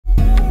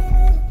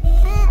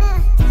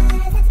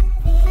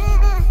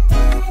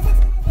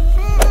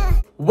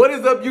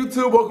up,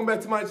 YouTube? Welcome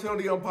back to my channel,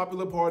 The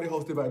Unpopular Party,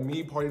 hosted by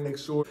me, Party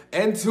Next Door.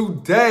 And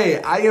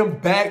today, I am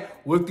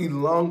back with the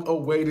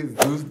long-awaited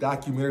ZEUS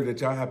documentary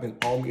that y'all have been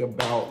on me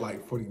about,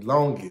 like, for the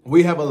longest.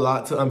 We have a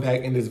lot to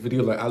unpack in this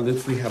video. Like, I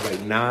literally have,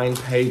 like, 9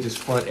 pages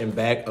front and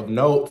back of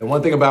notes. And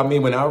one thing about me,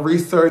 when I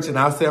research and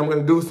I say I'm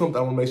gonna do something,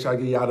 I wanna make sure I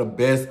give y'all the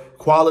best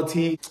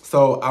quality.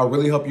 So I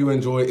really hope you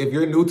enjoy it. If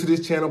you're new to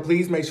this channel,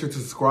 please make sure to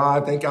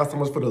subscribe. Thank y'all so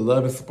much for the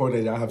love and support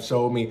that y'all have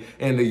showed me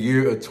in the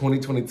year of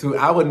 2022.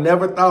 I would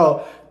never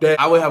thought that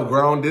I would have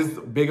grown this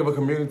big of a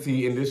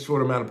community in this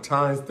short amount of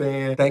time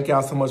span. Thank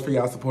y'all so much for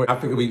y'all support. I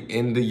figure we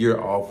end the year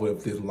off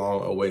with this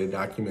long awaited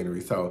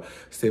documentary. So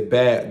sit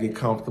back, get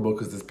comfortable,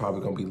 because it's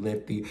probably gonna be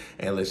lengthy,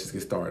 and let's just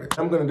get started.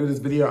 I'm gonna do this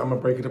video, I'm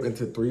gonna break it up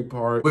into 3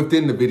 parts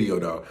within the video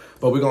though.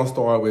 But we're gonna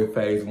start with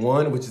phase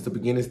 1, which is the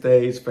beginning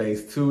stage,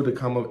 phase 2 to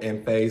come up,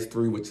 and phase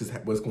 3, which is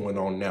what's going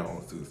on now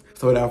on ZEUS.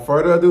 So without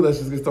further ado, let's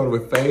just get started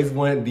with phase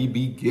 1, the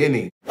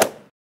beginning.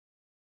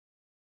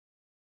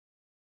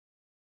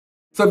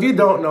 So if you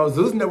don't know,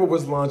 ZEUS Network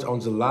was launched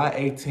on July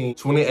 18,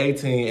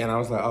 2018, and I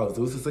was like, oh,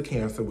 ZEUS is a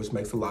cancer, which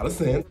makes a lot of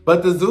sense.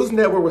 But the ZEUS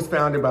Network was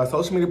founded by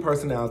social media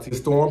personalities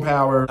Storm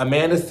Power,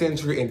 Amanda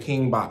Century, and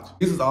King Bach.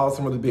 These was all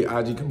some really big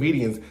IG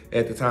comedians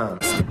at the time.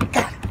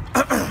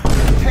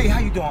 Hey,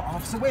 how you doing,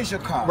 officer? Where's your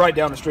car? Right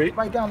down the street.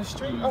 Right down the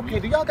street? Okay,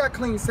 do y'all got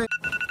clean safe?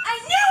 I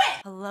knew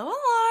it! Hello,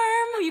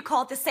 alarm. You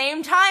call at the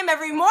same time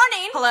every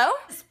morning. Hello?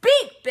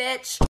 Speak,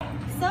 bitch.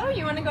 So,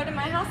 you want to go to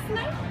my house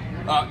tonight?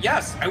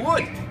 Yes, I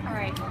would. All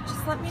right,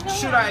 just let me know.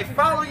 Should I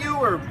follow you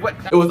or what?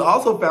 It was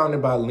also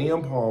founded by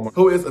Liam Palmer,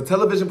 who is a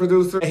television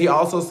producer, and he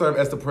also served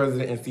as the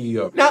president and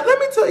CEO. Now, let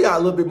me tell y'all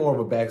a little bit more of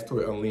a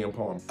backstory on Liam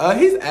Palmer.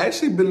 He's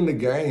actually been in the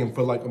game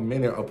for like a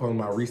minute upon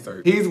my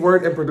research. He's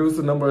worked and produced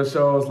a number of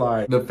shows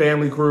like The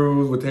Family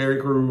Cruise with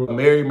Terry Crews,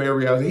 Mary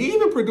Reality. He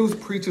even produced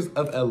Preachers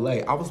of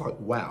LA. I was like,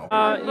 wow.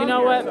 You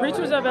know what?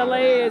 Preachers of LA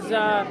is,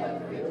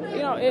 you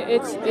know,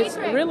 it's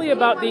really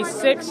about these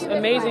 6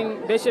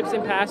 amazing bishops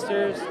and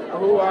pastors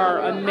who are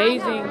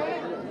amazing,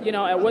 you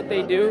know, at what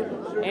they do.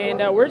 And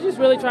we're just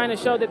really trying to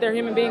show that they're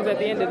human beings at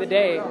the end of the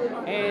day.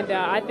 And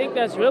I think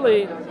that's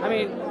really, I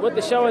mean, what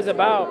the show is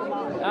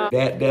about.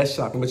 That's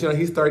shocking. But you know,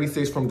 he's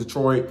 36 from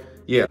Detroit.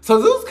 Yeah.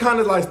 So ZEUS kind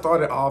of like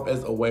started off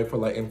as a way for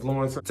like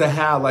influencers to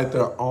have like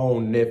their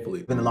own Netflix.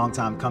 It's been a long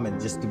time coming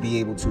just to be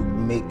able to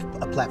make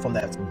a platform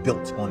that's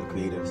built on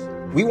creators.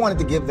 We wanted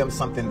to give them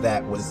something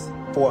that was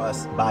for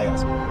us, by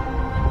us.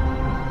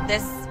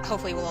 This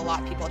hopefully will allow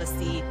people to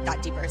see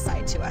that deeper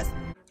side to us.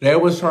 They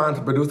was trying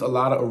to produce a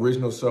lot of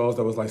original shows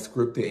that was like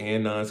scripted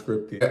and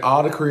non-scripted.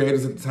 All the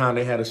creators at the time,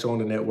 they had a show on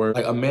the network.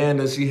 Like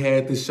Amanda, she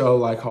had this show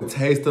like called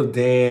Taste of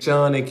Dan.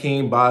 Sean and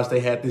King Bosch,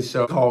 they had this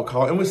show called,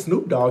 and with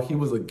Snoop Dogg, he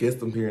was a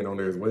guest appearing on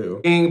there as well.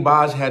 King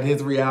Bosch had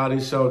his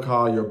reality show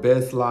called Your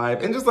Best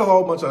Life, and just a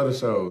whole bunch of other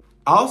shows.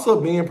 Also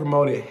being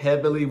promoted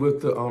heavily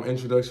with the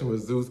introduction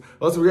with ZEUS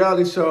was a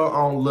reality show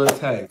on Lil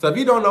Tay. So if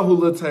you don't know who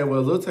Lil Tay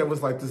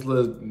was like this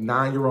little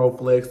 9-year-old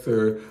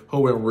flexer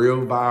who went real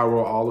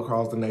viral all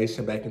across the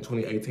nation back in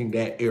 2018,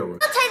 that era. Lil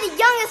Tay, the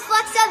youngest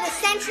flexer of the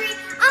century.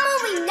 I'm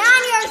only 9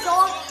 years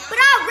old, but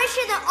I'm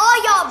richer than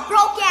all y'all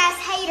broke-ass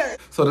haters.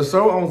 So the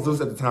show on ZEUS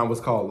at the time was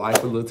called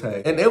Life of Lil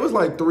Tay. And it was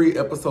like 3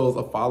 episodes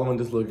of following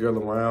this little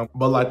girl around.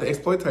 But like the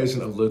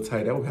exploitation of Lil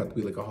Tay, that would have to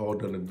be like a whole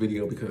other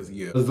video because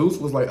yeah. ZEUS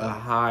was like a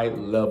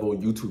high-level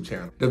YouTube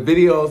channel. The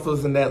videos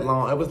wasn't that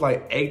long. It was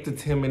like 8 to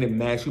 10 minute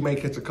max. You may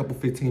catch a couple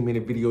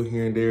 15-minute video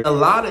here and there. A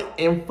lot of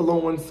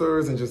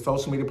influencers and just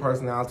social media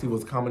personality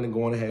was coming and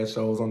going and had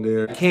shows on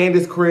there.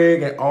 Candace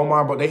Craig and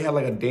Omar, but they had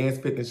like a dance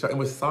fitness show. And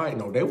with side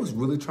note, they was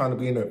really trying to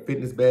be in their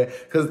fitness bag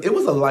because it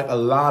was like a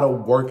lot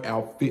of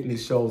workout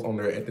fitness shows on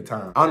there at the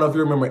time. I don't know if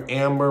you remember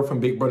Amber from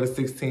Big Brother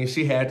 16.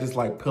 She had this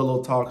like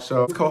pillow talk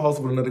show. She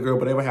co-hosted with another girl,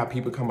 but they would have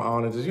people come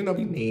on and just, you know,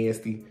 be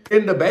nasty.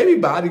 And the baby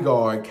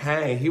bodyguard,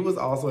 Kane, he was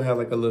also had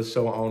like a little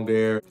show on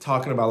there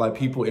talking about like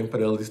people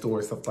infidelity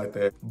stories, stuff like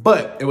that.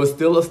 But it was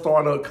still a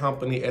startup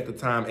company at the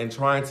time, and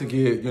trying to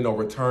get, you know,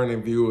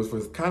 returning viewers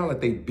was kind of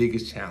like their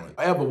biggest challenge.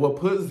 However, what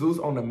put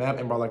ZEUS on the map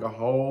and brought like a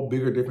whole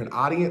bigger, different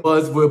audience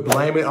was with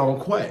Blame It on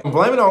Quay.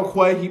 Blame It on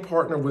Quay, he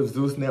partnered with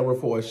ZEUS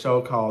Network for a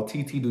show called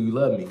TT Do You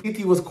Love Me?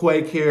 TT was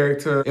Quay's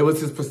character. It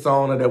was his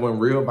persona that went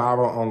real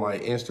viral on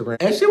like Instagram,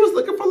 and she was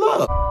looking for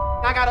love.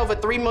 I got over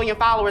 3 million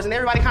followers and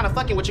everybody kind of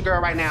fucking with your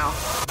girl right now.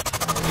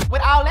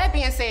 With all that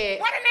being said,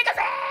 what a nigga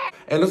said?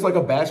 And it's like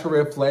a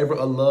bachelorette flavor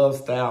of love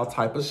style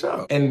type of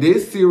show. And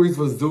this series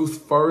was ZEUS'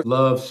 first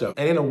love show.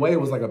 And in a way,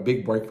 it was like a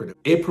big break for them.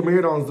 It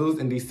premiered on ZEUS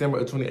in December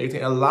of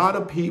 2018. A lot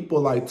of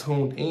people like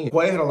tuned in.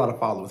 Quay had a lot of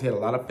followers, he had a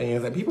lot of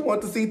fans, and people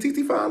wanted to see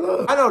TT find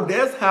love. I know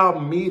that's how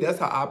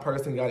I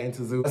personally got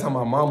into ZEUS. That's how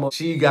my mama,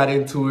 she got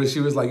into it. She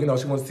was like, you know,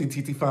 she wants to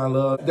see TT find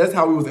love. That's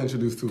how we was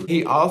introduced to it.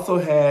 He also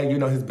had, you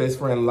know, his best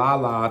friend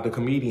Lala, the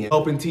comedian,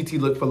 helping TT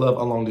look for love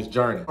along this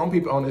journey. Some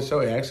people on this show,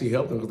 it actually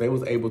helped them because they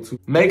was able to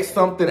make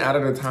something out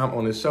of their time on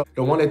on this show.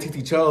 The one that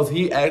TT chose,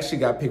 he actually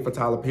got picked for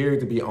Tyler Perry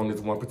to be on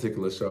this one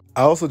particular show.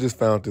 I also just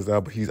found this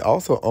out, but he's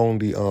also on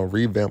the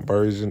revamped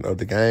version of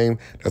the game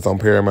that's on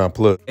Paramount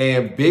Plus.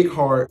 And Big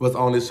Heart was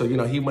on this show. You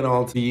know, he went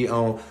on to be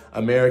on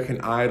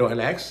American Idol,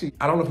 and actually,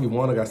 I don't know if he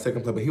won or got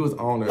second place, but he was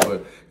on there,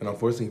 but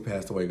unfortunately he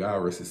passed away,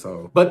 God rest his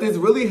soul. But this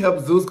really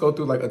helped Zeus go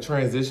through like a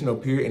transitional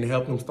period and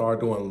helped him start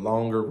doing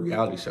longer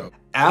reality shows.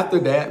 After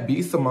that,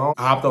 B. Simone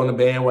hopped on the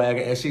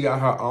bandwagon and she got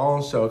her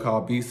own show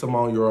called B.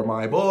 Simone, You're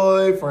My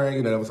Boyfriend.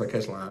 You know, that was her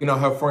catchline. You know,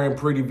 her friend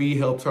Pretty V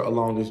helped her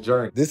along this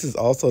journey. This is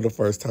also the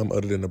first time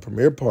other than the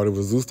premiere party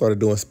where Zeus started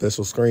doing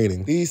special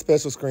screenings. These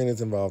special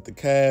screenings involved the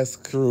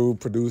cast, crew,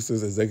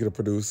 producers, executive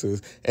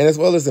producers, and as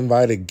well as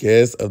invited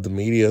guests of the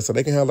media so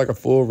they can have like a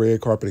full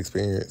red carpet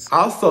experience.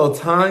 Also,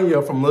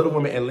 Tanya from Little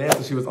Women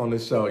Atlanta, she was on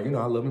this show. You know,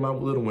 I love me my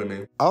Little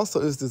Women.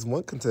 Also, is this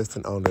one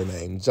contestant on there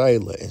named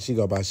Jayla, and she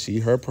go by she,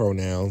 her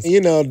pronouns. And,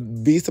 you know,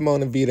 B.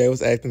 Simone and V, they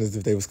was acting as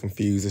if they was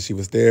confused that she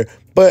was there,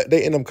 but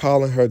they end up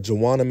calling her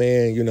Joanna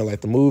Man, you know,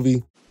 like the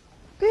movie.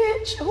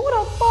 Bitch, who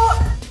the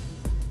fuck?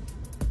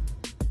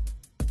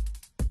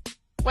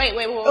 Wait.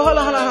 Hold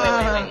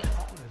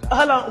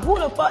on. Who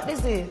the fuck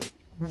this is?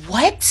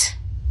 What?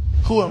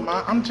 Who am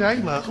I? I'm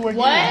Jayla. Who are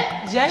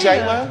What? you?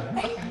 Jayla.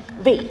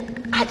 V,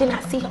 I did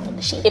not see her on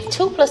the sheet. If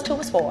 2 + 2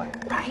 is 4,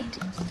 right?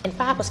 And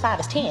 5 + 5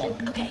 is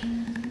 10. Okay.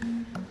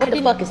 What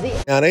the fuck is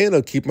this? Now, they ended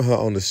up keeping her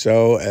on the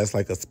show as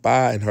like a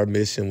spy, and her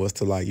mission was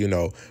to like, you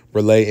know,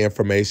 relay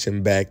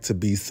information back to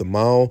B.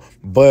 Simone.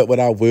 But what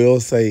I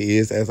will say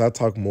is, as I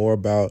talk more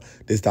about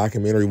this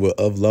documentary with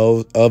Of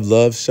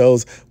Love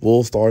shows,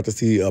 we'll start to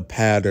see a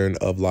pattern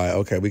of like,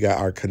 okay, we got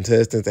our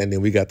contestants, and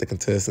then we got the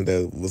contestant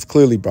that was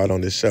clearly brought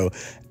on this show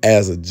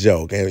as a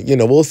joke. And, you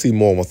know, we'll see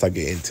more once I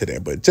get into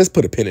that, but just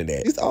put a pin in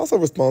that. He's also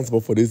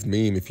responsible for this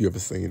meme, if you ever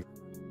seen it.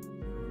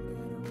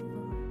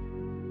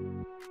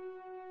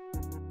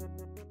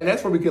 And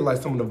that's where we get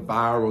like some of the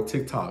viral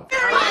TikTok.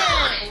 Come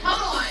on.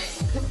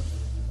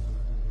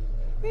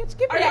 Bitch, give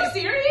me Are that.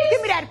 you serious?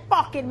 Give me that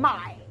fucking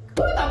mic.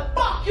 Who the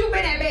fuck you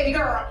been at, baby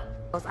girl?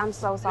 I'm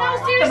so sorry.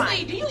 No,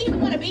 seriously, do you even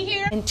want to be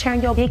here? And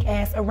turn your big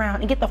ass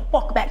around and get the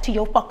fuck back to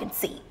your fucking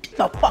seat.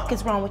 The fuck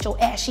is wrong with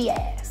your ashy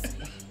ass?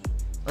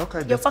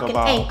 Okay, Your fucking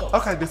ankles.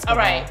 Okay, disco All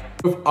right.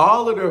 With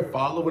all of their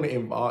following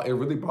involved, it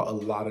really brought a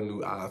lot of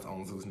new eyes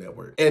on ZEUS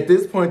Network. At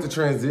this point, the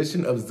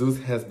transition of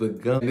ZEUS has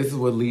begun. And this is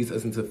what leads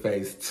us into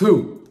phase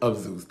 2 of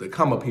ZEUS, the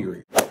comma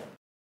period.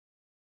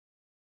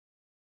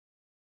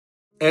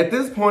 At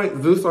this point,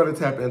 ZEUS started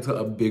tapping into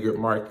a bigger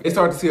market. It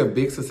started to see a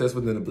big success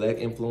within the Black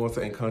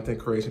influencer and content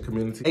creation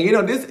community. And you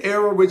know, this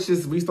era, which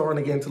is, we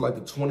starting to get into like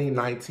the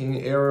 2019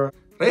 era,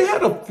 they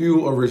had a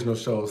few original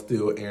shows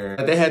still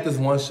airing. They had this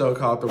one show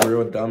called The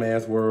Real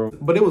Dumbass World,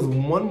 but it was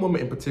one woman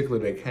in particular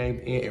that came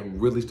in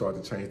and really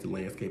started to change the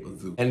landscape of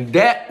ZEUS. And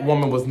that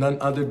woman was none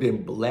other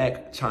than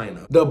Black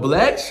China. The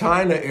Black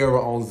China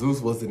era on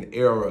ZEUS was an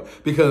era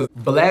because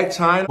Black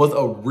China was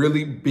a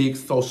really big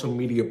social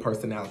media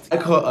personality. I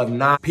call her a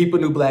not. People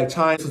knew Black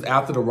China. This was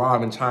after the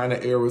Robin China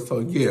era, so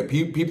yeah,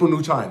 people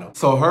knew China.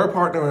 So her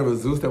partnering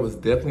with ZEUS, that was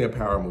definitely a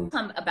power move.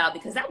 About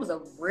because that was a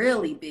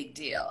really big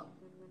deal.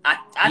 I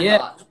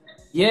thought.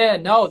 Yeah,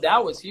 no,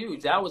 that was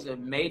huge. That was a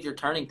major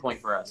turning point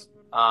for us.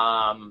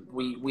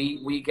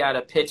 We got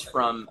a pitch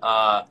from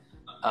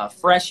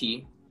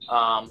Freshie,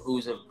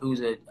 who's a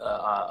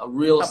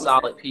real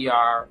solid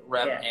PR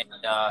rep, and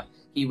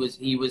he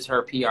was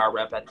her PR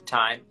rep at the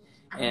time,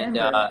 and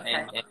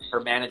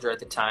her manager at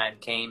the time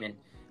came and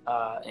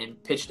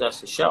pitched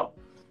us a show,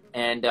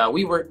 and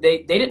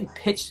they didn't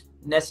pitch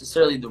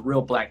necessarily the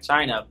real Black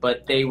China,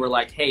 but they were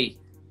like, hey,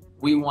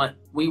 we want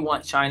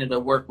China to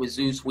work with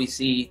ZEUS. We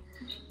see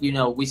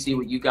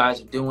what you guys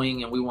are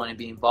doing, and we want to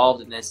be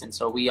involved in this. And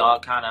so we all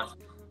kind of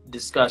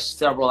discussed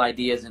several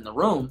ideas in the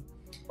room,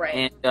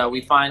 right? And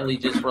we finally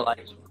just were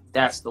like,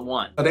 that's the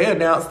one. They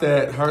announced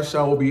that her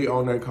show will be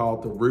on there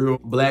called The Real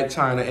Black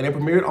China, and it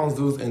premiered on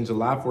ZEUS in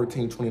July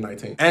 14,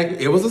 2019. And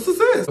it was a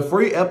success. The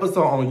free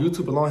episode on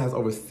YouTube alone has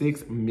over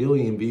 6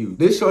 million views.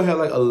 This show had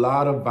like a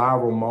lot of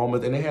viral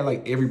moments, and they had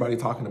like everybody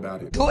talking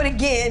about it. Do it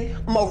again.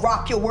 I'm gonna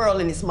rock your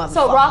world in this motherfucker.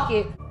 So rock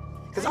it.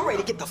 Cause I'm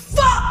ready to get the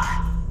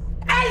fuck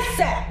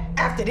ASAP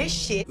after this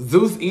shit.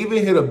 ZEUS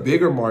even hit a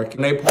bigger market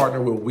and they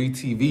partnered with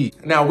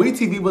WeTV. Now,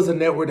 WeTV was a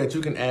network that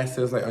you can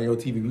access like on your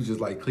TV. You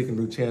just like clicking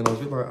through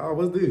channels. You're like, oh,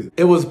 what's this?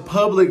 It was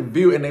public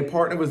view, and they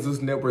partnered with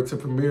ZEUS Network to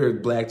premiere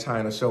Black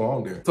China show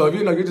on there. So if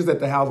you know you're just at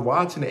the house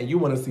watching it and you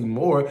want to see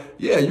more,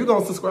 yeah, you're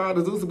gonna subscribe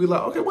to ZEUS and be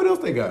like, okay, what else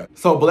they got?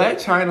 So Black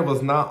China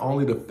was not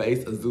only the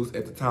face of ZEUS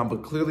at the time,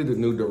 but clearly the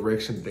new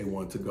direction that they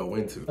wanted to go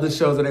into. The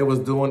shows that they was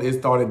doing, it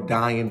started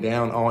dying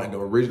down on, and the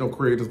original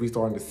creators we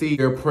started to see,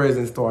 their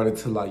presence started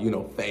to like, you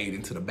know, fade fade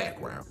into the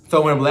background.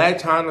 So when Black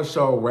China's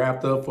show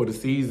wrapped up for the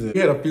season, we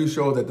had a few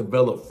shows that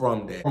developed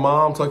from that. Her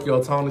mom,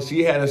 Tokyo Toni,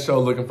 she had a show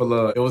looking for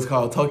love. It was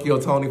called Tokyo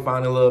Toni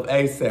Finding Love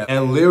ASAP.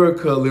 And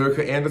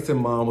Lyrica Anderson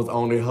mom was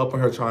on there helping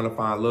her trying to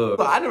find love.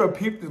 So I never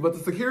peeped this, but the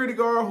security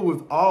guard who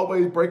was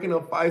always breaking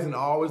up fights and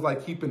always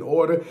like keeping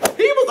order,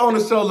 he was on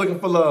the show looking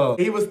for love.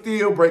 He was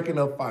still breaking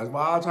up fights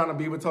while trying to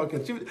be with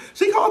Tokyo.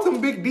 She called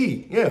him Big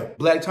D, yeah.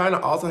 Black China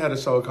also had a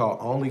show called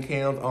Only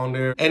Cams on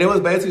there. And it was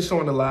basically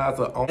showing the lives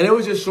of, and it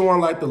was just showing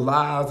like the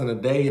lives and the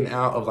day and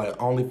out of like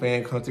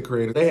OnlyFans content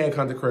creators. They had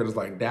content creators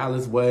like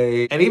Dallas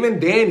Wade and even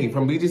Danny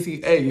from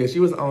BGC8. Yeah, she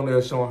was on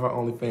there showing her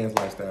OnlyFans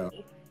lifestyle.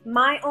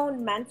 My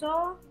own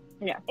mental,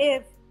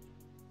 if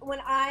when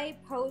I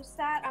post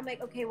that, I'm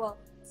like, okay, well,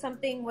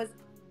 something was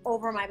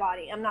over my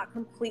body. I'm not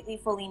completely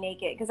fully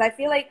naked. Because I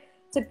feel like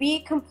to be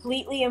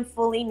completely and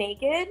fully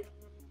naked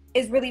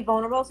is really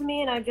vulnerable to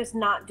me, and I'm just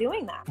not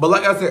doing that. But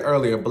like I said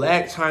earlier,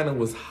 Black China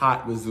was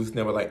hot with ZEUS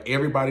Network. Like,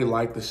 everybody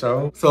liked the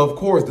show. So of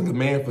course, the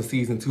demand for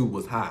season 2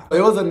 was high.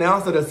 It was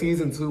announced that a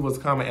season 2 was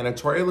coming, and a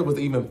trailer was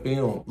even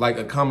filmed, like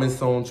a coming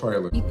soon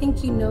trailer. You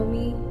think you know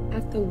me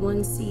after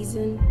one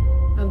season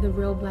of The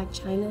Real Black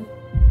China?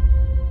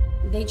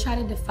 They try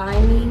to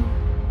define me,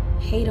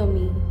 hate on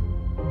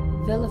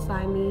me,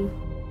 vilify me,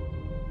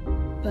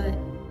 but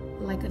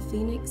like a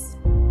phoenix,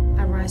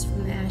 I rise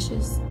from the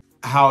ashes.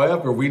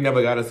 However, we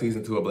never got a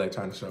season 2 of Blac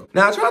Chyna show.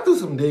 Now, I tried to do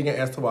some digging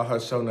as to why her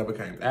show never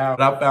came out,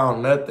 but I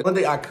found nothing. One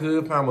thing I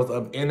could find was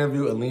an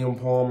interview of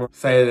Liam Palmer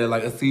saying that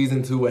like a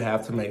season 2 would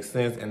have to make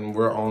sense and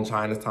we're on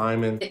China's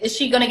timing. Is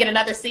she gonna get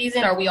another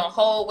season? Are we on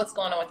hold? What's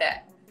going on with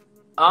that?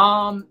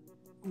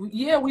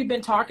 Yeah, we've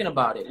been talking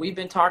about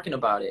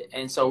it.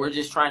 And so we're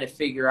just trying to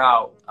figure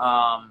out,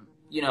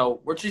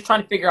 we're just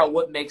trying to figure out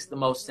what makes the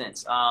most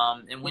sense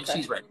and when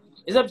she's ready.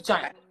 It's up to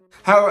China.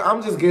 However,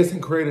 I'm just guessing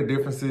creative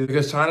differences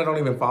because China don't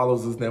even follow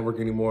ZEUS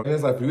Network anymore. And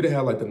it's like for you to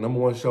have like the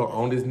 #1 show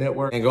on this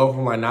network and go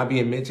from like not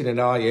being mentioned at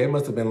all, yeah, it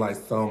must have been like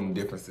some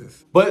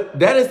differences. But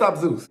that didn't stop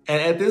ZEUS.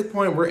 And at this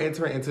point, we're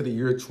entering into the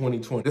year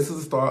 2020. This is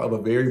the start of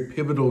a very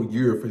pivotal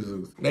year for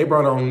ZEUS. They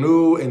brought on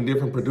new and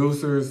different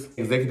producers,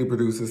 executive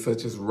producers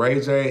such as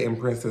Ray J and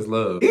Princess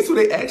Love. These two,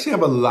 they actually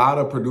have a lot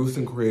of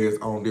producing careers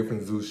on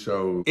different ZEUS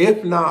shows,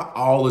 if not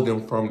all of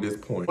them from this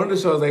point. One of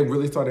the shows they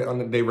really started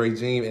under their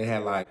regime and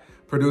had like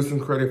producing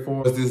credit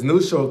for was this new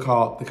show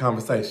called The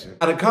Conversation.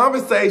 Now, The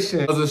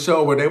Conversation was a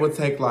show where they would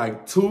take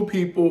like two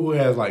people who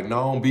has like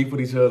known beef with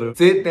each other,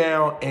 sit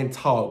down and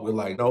talk with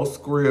like no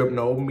script,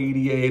 no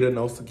mediator,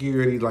 no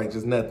security, like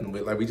just nothing.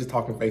 Like we just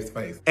talking face to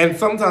face. And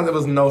sometimes there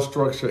was no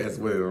structure as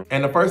well.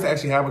 And the first to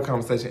actually have a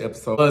conversation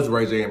episode was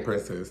Ray J and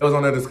Princess. It was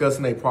on there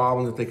discussing their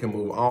problems that they can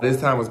move on. This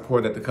time it was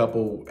reported that the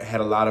couple had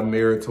a lot of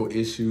marital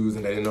issues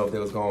and they didn't know if they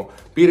was gonna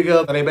be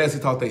together. And they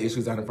basically talked their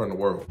issues out in front of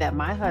the world. That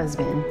my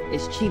husband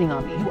is cheating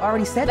on me. You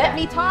already said Let that.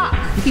 me talk.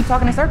 You keep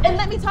talking in circles. And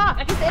let me talk.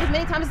 I can say it as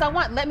many times as I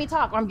want. Let me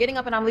talk, or I'm getting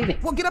up and I'm leaving.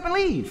 Well, get up and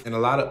leave. And a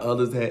lot of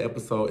others that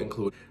episode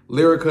include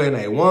Lyrica and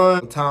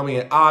A1, Tommy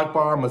and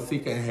Akbar,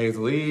 Masika and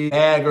Hazel Eve,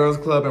 Bad Girls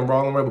Club and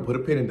Roland Rebel. Put a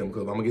pin in them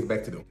because I'm gonna get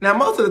back to them. Now,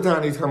 most of the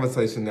time, these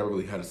conversations never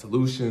really had a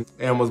solution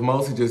and was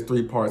mostly just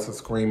 3 parts of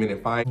screaming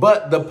and fighting.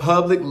 But the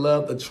public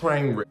loved the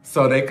train wreck,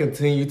 so they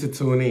continued to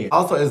tune in.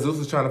 Also, as ZEUS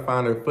was trying to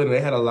find their footing, they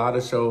had a lot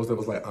of shows that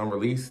was like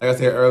unreleased. Like I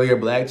said earlier,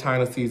 Blac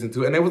Chyna season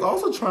 2, and they was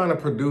also trying to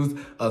produce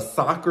a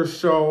soccer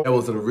show that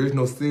was an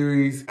original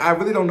series. I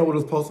really don't know what it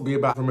was supposed to be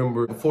about. I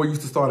remember before you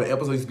used to start an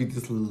episode, it used to be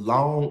this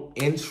long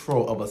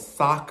intro of a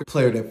soccer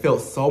player that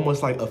felt so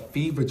much like a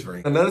fever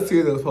dream. Another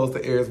series that was supposed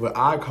to air is what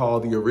I call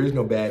the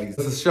original baddies.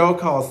 It's a show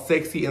called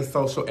Sexy and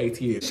Social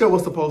ATL. The show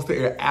was supposed to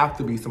air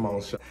after B.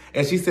 Simone's show.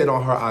 And she said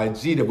on her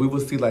IG that we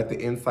would see like the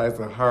insights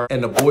of her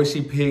and the boy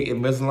she picked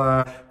in Miss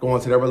Line going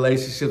to their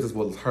relationships as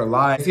well as her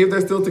life. See if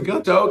they're still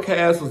together. Show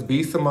cast was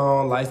B.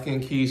 Simone, Light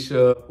Skin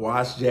Keisha,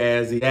 Wash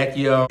Jazzy,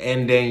 Jackie-O,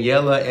 and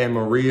Daniela and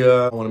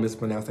Maria. I want to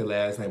mispronounce their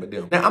last name, but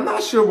them. Now, I'm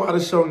not sure why the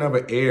show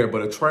never aired,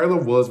 but a trailer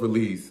was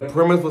released. The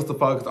premise was to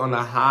focus on the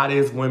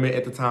hottest women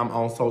at the time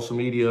on social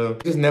media.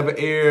 It just never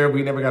aired.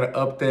 We never got an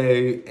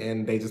update,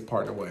 and they just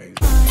parted ways.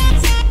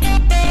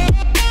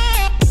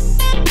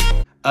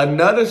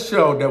 Another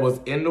show that was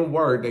in the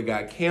work that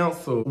got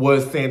canceled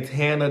was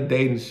Santana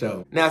Dating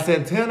Show. Now,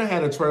 Santana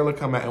had a trailer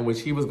come out in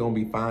which he was gonna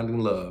be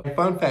finding love.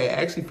 Fun fact, it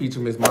actually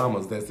featured Miss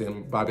Mamas that's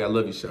in Bobby I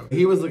Love You show.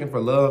 He was looking for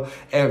love,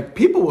 and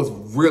people was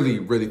really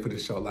ready for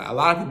this show. Like, a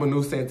lot of people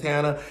knew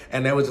Santana,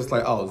 and they was just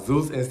like, oh,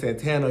 ZEUS and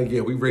Santana,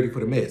 yeah, we ready for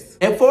the mess.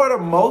 And for the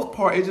most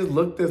part, it just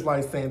looked as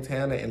like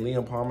Santana and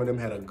Liam Palmer them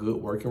had a good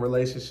working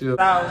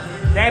relationship. So,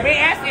 they been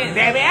asking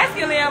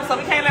Liam, so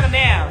we can't let him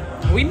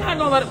down. We not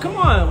gonna let him, come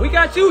on, we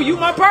got you. You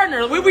my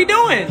partner. What we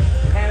doing?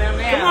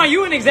 Come on,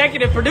 you an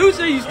executive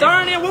producer. You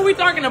starring in. What we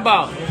talking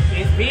about?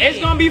 It's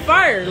gonna be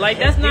fire. Like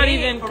that's not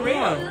even. Come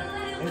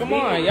on, come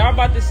on. Y'all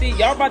about to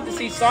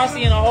see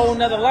Saucy in a whole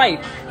nother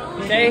light.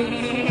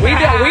 Okay,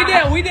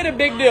 we did a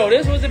big deal.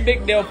 This was a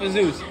big deal for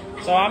ZEUS.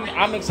 So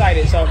I'm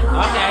excited. So okay,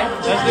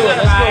 let's do it.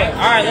 Let's do it.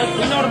 All right,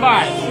 we know the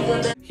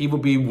vibes. He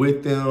would be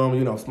with them,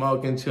 you know,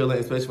 smoking, chilling,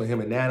 especially with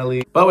him and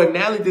Natalie. But when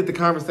Natalie did the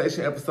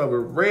conversation episode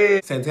with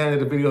Red, Santana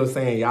did the video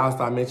saying, y'all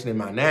stop mentioning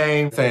my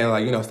name, saying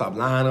like, you know, stop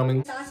lying on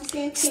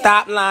me.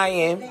 Stop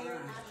lying.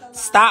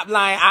 Stop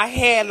lying. I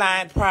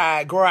headlined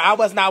Pride, girl. I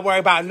was not worried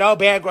about no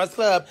Bad Girls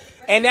Club.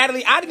 And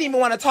Natalie, I didn't even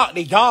want to talk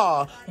to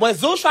y'all. When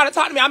Zeus tried to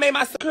talk to me, I made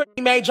my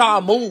security made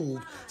y'all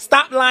move.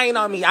 Stop lying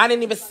on me. I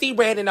didn't even see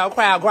Red in no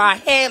crowd, girl. I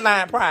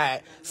headlined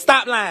Pride.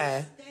 Stop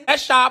lying.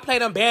 That y'all play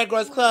them Bad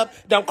Girls Club,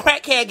 them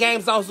crackhead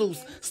games on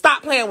Zeus.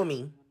 Stop playing with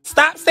me.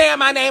 Stop saying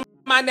my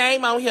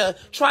name on here,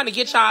 trying to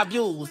get y'all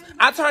views.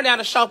 I turned down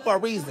the show for a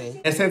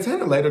reason. And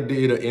Santana later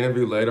did an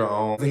interview later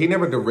on. He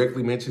never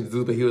directly mentioned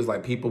Zeus, but he was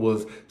like, people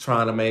was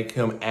trying to make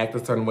him act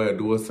a certain way or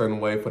do a certain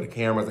way for the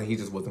cameras, and he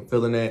just wasn't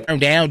feeling that. Turn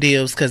down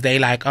deals because they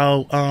like,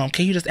 oh,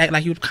 can you just act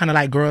like you kind of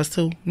like girls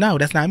too? No,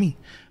 that's not me.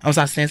 I'm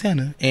sorry,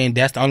 Santana, and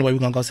that's the only way we're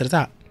gonna go to the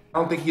top. I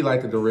don't think he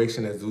liked the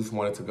direction that Zeus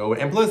wanted to go in.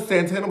 And plus,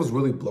 Santana was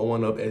really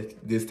blowing up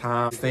at this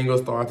time.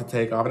 Singles started to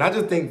take off. And I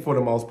just think, for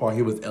the most part,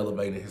 he was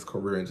elevating his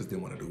career and just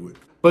didn't want to do it.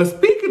 But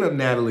speaking of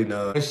Natalie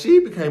Nunn, when she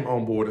became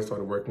on board and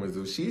started working with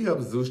Zeus, she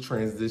helped Zeus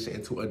transition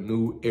into a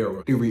new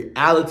era, the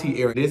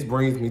reality era. This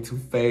brings me to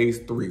phase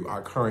 3,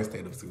 our current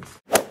state of Zeus.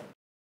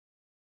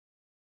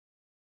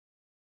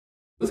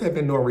 Zeus had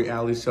been doing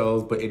reality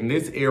shows, but in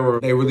this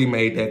era, they really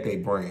made that their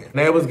brand. And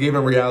they was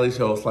giving reality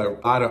shows like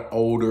a lot of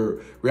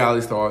older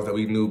reality stars that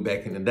we knew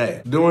back in the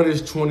day. During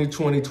this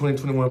 2020,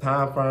 2021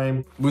 time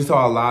frame, we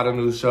saw a lot of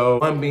new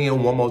shows. One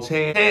being One More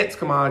Chance.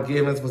 Kamar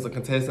Givens was a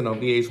contestant on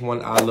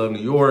VH1 I Love New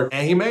York,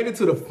 and he made it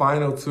to the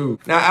final 2.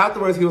 Now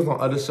afterwards, he was on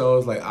other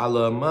shows like I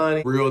Love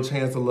Money, Real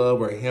Chance of Love,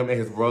 where him and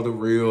his brother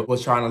Real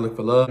was trying to look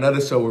for love.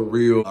 Another show with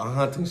Real, a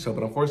hunting show,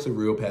 but unfortunately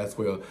Real passed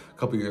away a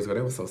couple years ago.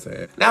 That was so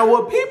sad. Now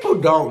what people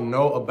don't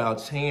know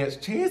about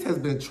Chance has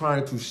been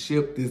trying to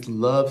ship this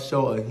love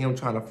show of him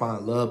trying to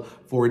find love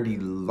for the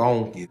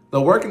longest.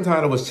 The working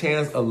title was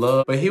Chance of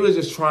Love, but he was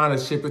just trying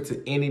to ship it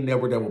to any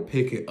network that would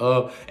pick it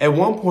up. At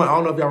one point, I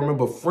don't know if y'all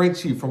remember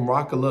Frenchie from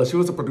Rock of Love. She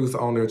was a producer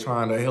on there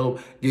trying to help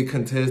get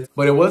contestants,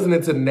 but it wasn't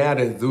until now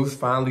that Zeus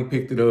finally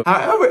picked it up.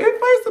 However,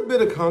 it faced a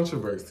bit of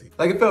controversy.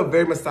 Like, it felt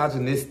very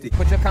misogynistic.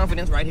 Put your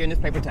confidence right here in this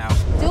paper towel.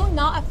 Do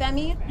not offend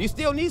me. You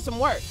still need some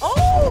work.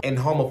 Oh! And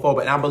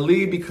homophobic. And I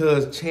believe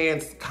because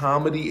Chance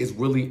comedy is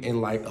really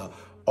in like a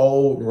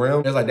old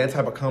realm, there's like that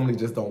type of comedy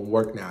just don't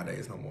work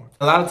nowadays no more.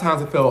 A lot of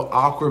times it felt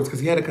awkward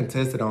because he had a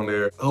contestant on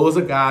there who was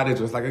a guy that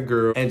dressed like a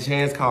girl, and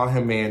Chance called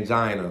him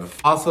Mangina.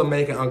 Also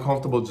making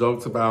uncomfortable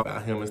jokes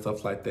about him and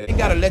stuff like that. You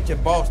gotta let your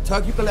boss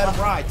tug. You can let him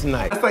ride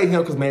tonight. I say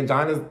him because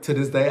Mangina, to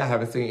this day, I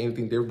haven't seen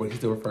anything different, but he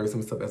still refers to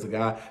himself as a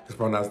guy. His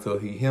pronouns still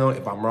he, him.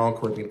 If I'm wrong,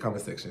 correct me in the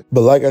comment section.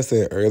 But like I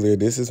said earlier,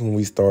 this is when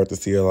we start to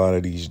see a lot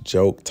of these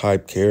joke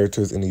type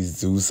characters in these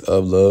Zeus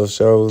of Love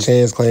shows.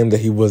 Chance claimed that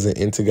he wasn't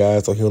into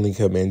guys, so he only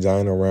kept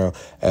Mangina around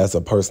as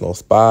a personal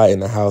spy in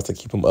the house to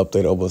keep him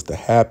updated on what's to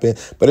happen.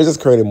 But it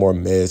just created more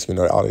mess, you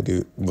know, all they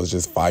did was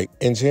just fight.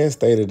 And Chance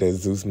stated that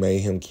Zeus made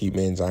him keep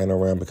Mangina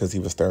around because he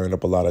was stirring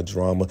up a lot of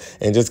drama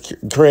and just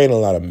creating a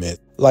lot of mess.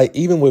 Like,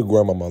 even with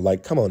Grandmama,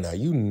 like, come on now,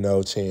 you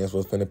know Chance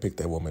was finna pick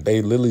that woman.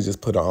 They literally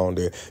just put her on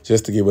there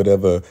just to get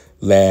whatever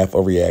laugh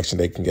or reaction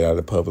they can get out of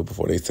the public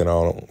before they send her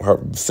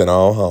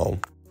on home.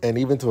 And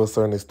even to a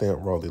certain extent,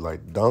 Rolly,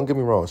 like, don't get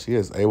me wrong, she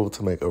is able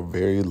to make a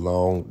very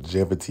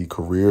longevity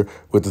career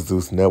with the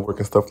ZEUS Network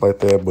and stuff like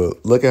that,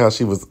 but look at how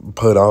she was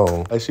put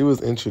on. Like, she was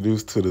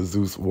introduced to the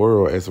ZEUS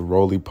world as a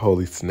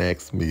roly-poly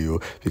snacks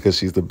meal because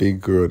she's the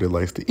big girl that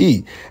likes to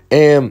eat.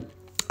 And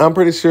I'm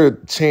pretty sure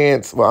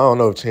Chance, well, I don't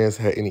know if Chance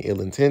had any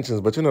ill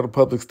intentions, but you know, the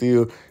public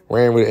still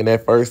ran with it. In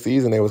that first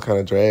season, they was kind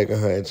of dragging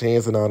her, and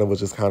Chance and all that was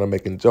just kind of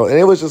making jokes. And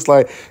it was just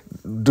like,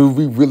 do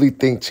we really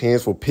think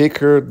Chance will pick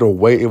her the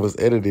way it was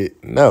edited?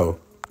 No.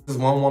 There's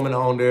one woman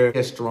on there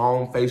has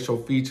strong facial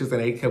features,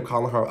 and they kept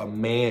calling her a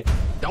man.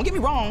 Don't get me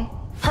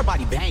wrong, her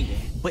body banging,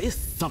 but it's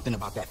something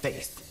about that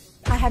face.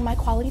 I had my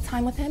quality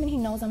time with him, and he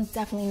knows I'm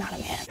definitely not a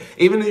man.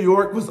 Even New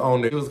York was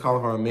on there. He was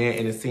calling her a man,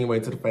 and it seemed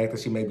way to the fact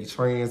that she may be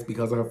trans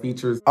because of her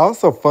features.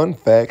 Also, fun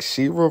fact,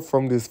 She-Ra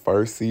from this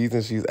first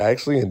season, she's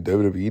actually in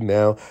WWE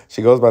now.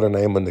 She goes by the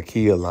name of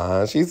Nakia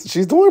Line.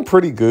 She's doing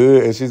pretty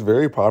good, and she's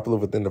very popular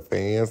within the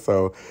fans,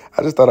 so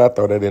I just thought I'd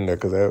throw that in there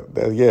because,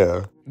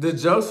 yeah. The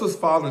jokes was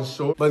falling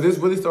short, but this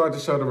really started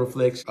to show the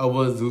reflection of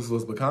what Zeus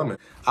was becoming.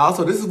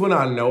 Also, this is when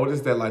I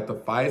noticed that like the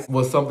fights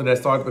was something that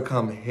started to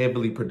become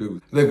heavily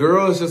produced. The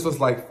girls just was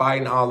like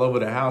fighting all over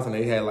the house, and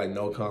they had like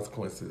no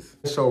consequences.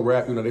 The show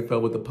wrapped, you know, they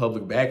felt with the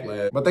public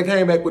backlash, but they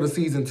came back with a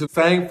season 2.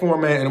 Same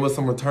format, and it was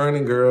some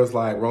returning girls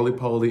like Roly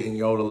Poly and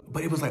Yoda,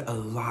 but it was like a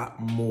lot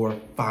more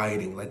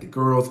fighting. Like the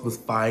girls was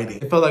fighting.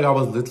 It felt like I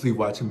was literally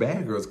watching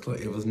Bad Girls Club.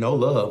 It was no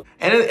love.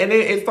 And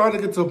it started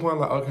to get to a point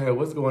like, okay,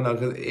 what's going on?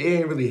 Because it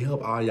didn't really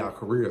help all y'all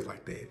careers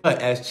like that.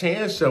 But as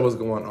Chan's show was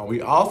going on,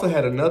 we also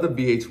had another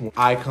VH1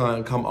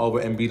 icon come over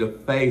and be the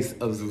face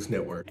of ZEUS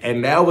Network.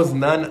 And that was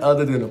none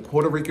other than the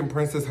Puerto Rican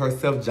princess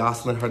herself,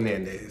 Jocelyn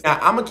Hernandez. Now,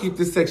 I'm gonna keep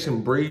this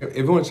section brief. If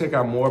you wanna check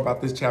out more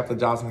about this chapter,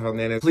 Jocelyn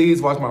Hernandez,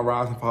 please watch my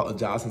Rise and Fall of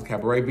Jocelyn's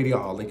Cabaret video.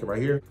 I'll link it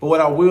right here. But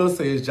what I will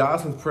say is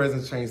Jocelyn's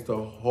presence changed the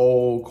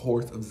whole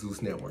course of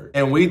ZEUS Network.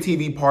 And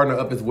WeTV partnered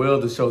up as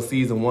well to show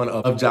season 1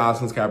 of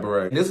Jocelyn's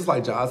Cabaret. And this is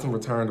like Jocelyn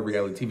returned to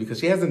reality TV because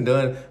she hasn't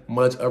done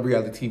much of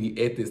reality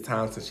TV at this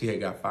time since she had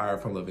got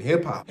fired from Love and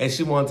Hip Hop. And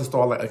she wanted to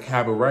start like a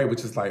cabaret,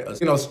 which is like,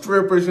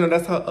 strippers,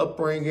 that's her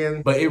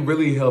upbringing. But it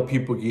really helped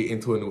people get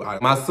into a new idol.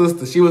 My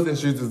sister, she was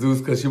introduced to ZEUS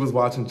because she was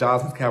watching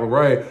Jocelyn's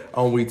Cabaret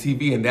on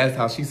WeTV, and that's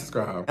how she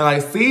subscribed. And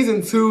like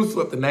season 2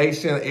 swept the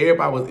nation.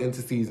 Everybody was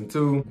into season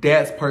 2.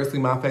 That's personally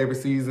my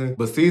favorite season.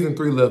 But season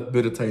 3 left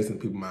bitter taste in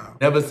people's mouths.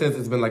 Ever since,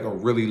 it's been like a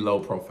really low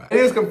profile. It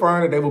is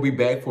confirmed that they will be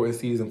back for a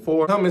season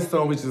 4. Coming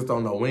soon, we just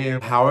don't know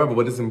when. However,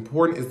 what is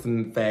important is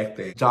the fact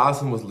that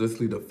Jocelyn was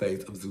literally the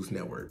face of ZEUS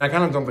Network. I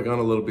kind of jumped the gun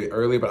a little bit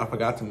earlier, but I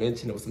forgot to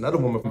mention there was another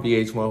woman from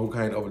VH1 who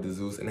came over to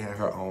ZEUS and had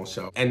her own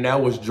show. And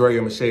that was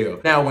Drea Michelle.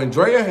 Now, when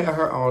Drea had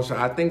her own show,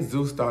 I think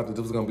ZEUS thought that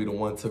this was gonna be the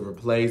one to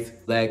replace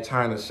Black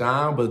China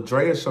Shine, but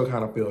Drea's show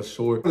kind of fell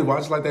short. I really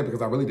watched it like that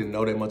because I really didn't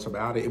know that much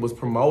about it. It was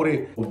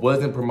promoted, but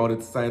wasn't promoted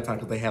at the same time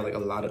because they had like a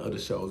lot of other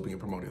shows being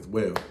promoted as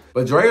well.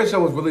 But Drea's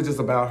show was really just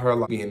about her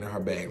like being in her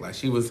bag. Like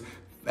she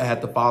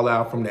had to fall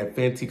out from that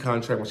Fenty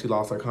contract when she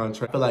lost her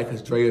contract. I feel like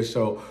because Drea's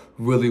show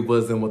really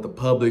wasn't what the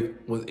public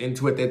was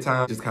into at that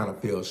time, just kind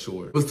of fell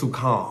short. It was too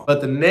calm.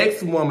 But the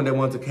next woman that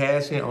wanted to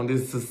cash in on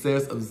this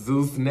success of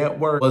ZEUS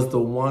Network was the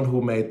one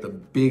who made the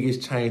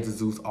biggest change to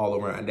ZEUS all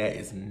around, and that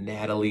is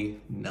Natalie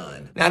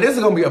Nunn. Now, this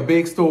is gonna be a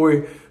big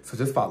story, so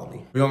just follow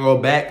me. We're gonna go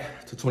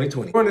back to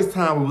 2020. During this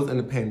time, we was in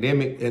the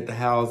pandemic at the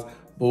house,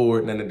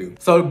 bored, nothing to do.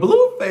 So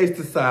BLUEFACE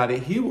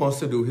decided he wants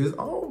to do his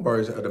own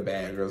version of the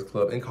Bad Girls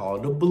Club and call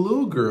it the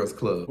Blue Girls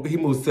Club. He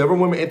moved several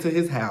women into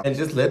his house and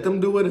just let them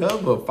do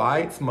whatever,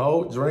 fight,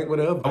 smoke, drink,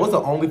 whatever. It was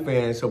an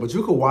OnlyFans show, but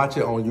you could watch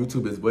it on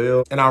YouTube as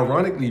well. And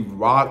ironically,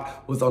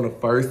 Rock was on the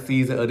first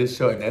season of this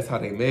show, and that's how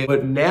they met.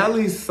 But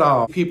Natalie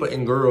saw people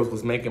and girls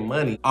was making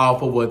money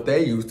off of what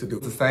they used to do.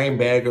 It's the same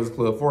Bad Girls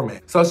Club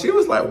format. So she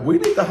was like, we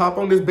need to hop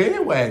on this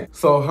bandwagon.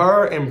 So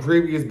her and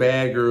previous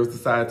Bad Girls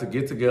decided to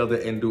get together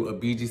and do a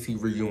BGC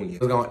reunion.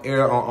 It was gonna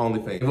air on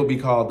OnlyFans. It will be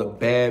called the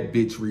Bad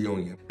Bitch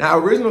Reunion. Now,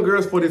 original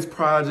girls for this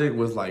project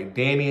was like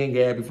Danny and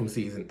Gabby from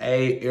season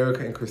 8,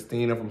 Erica and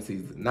Christina from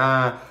season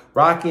 9,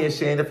 Rocky and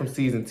Shanda from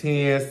season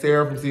 10,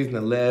 Sarah from season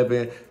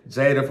 11,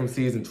 Jada from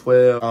season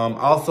 12,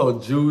 also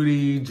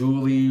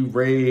Julie,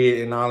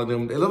 Red, and all of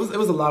them. It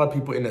was a lot of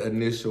people in the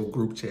initial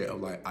group chat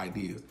of like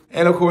ideas.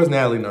 And of course,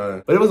 Natalie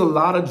Nunn. But it was a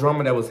lot of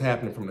drama that was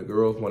happening from the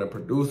girls wanting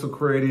producer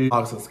credit,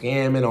 lots of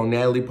scamming on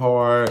Natalie's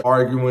part,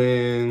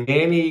 arguing.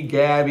 Danny,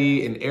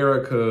 Gabby, and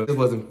Erica just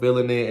wasn't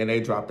feeling it and they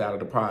dropped out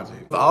of the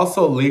project.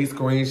 Also leaked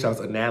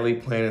screenshots of Natalie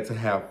planning to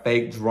have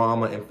fake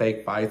drama and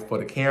fake fights for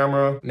the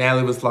camera.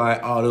 Natalie was like,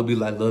 oh, it'll be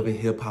like Love and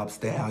Hip Hop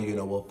style,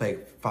 we'll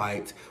fake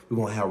fights. We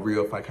won't have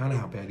real fight. Kind of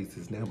how Baddies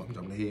is now, but I'm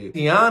jumping ahead.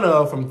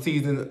 Tiana from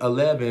season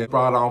 11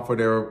 brought on for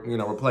their,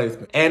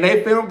 replacement. And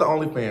they filmed the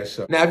OnlyFans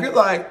show. Now, if you're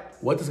like,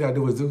 what does got to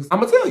do with ZEUS? I'm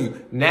gonna tell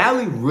you,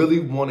 Natalie really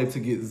wanted to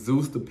get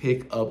ZEUS to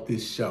pick up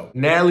this show.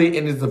 Natalie,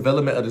 in the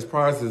development of this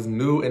process,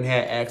 knew and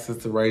had access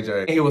to Ray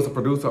J. And he was a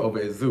producer over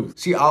at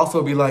ZEUS. She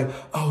also be like,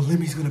 oh,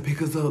 Lemmy's gonna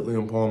pick us up,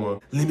 Liam Palmer.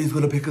 Lemmy's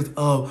gonna pick us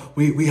up.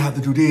 We have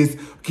to do this.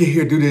 Get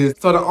here, do this.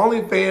 So the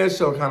OnlyFans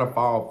show kind of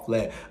fall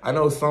flat. I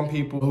know some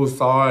people who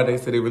saw it, they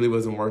said it really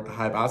wasn't worth the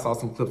hype. I saw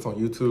some clips on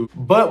YouTube.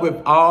 But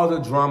with all the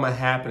drama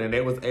happening,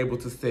 they was able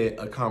to set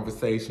a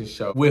conversation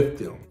show with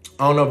them.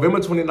 On November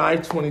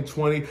 29th,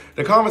 2020,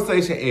 the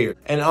conversation aired.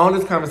 And on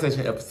this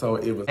conversation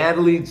episode, it was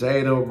Natalie,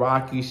 Jada,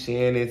 Rocky,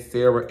 Shannon,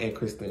 Sarah, and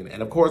Christina.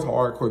 And of course,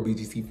 hardcore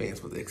BGC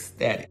fans was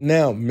ecstatic.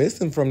 Now,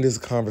 missing from this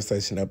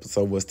conversation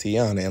episode was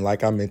Tiana. And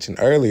like I mentioned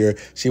earlier,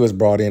 she was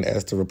brought in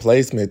as the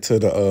replacement to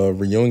the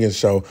reunion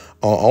show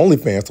on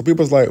OnlyFans. So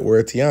people was like,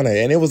 where's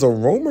Tiana? And it was a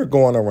rumor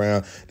going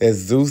around that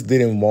ZEUS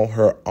didn't want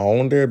her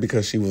on there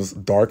because she was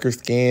darker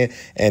skinned.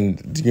 And,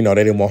 they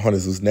didn't want her to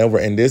ZEUS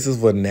Network. And this is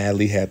what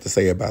Natalie had to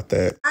say about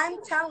that.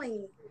 I'm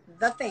telling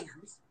the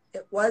fans,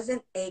 it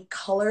wasn't a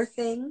color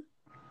thing.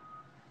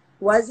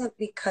 Wasn't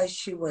because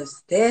she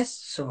was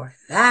this or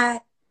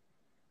that.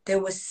 There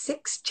was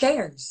 6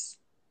 chairs.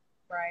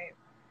 Right.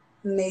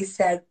 And they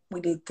said,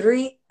 we need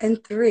 3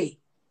 and 3.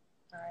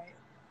 Right.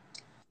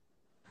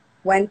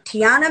 When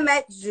Tiana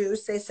met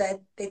ZEUS, they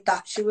said they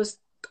thought she was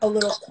a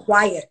little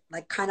quiet,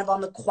 like kind of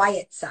on the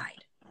quiet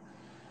side.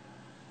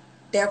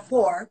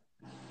 Therefore,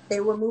 they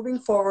were moving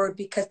forward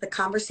because the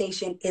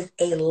conversation is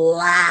a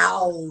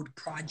loud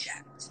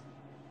project.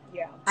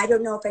 Yeah. I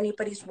don't know if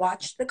anybody's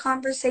watched the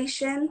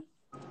conversation,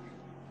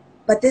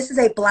 but this is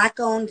a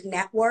Black-owned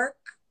network.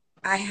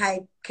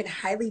 I can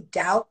highly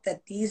doubt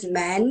that these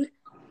men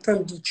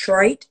from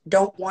Detroit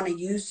don't want to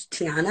use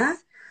Tiana.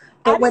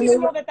 But I didn't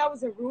even know that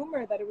was a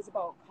rumor that it was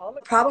about color.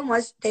 The problem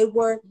was they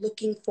were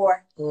looking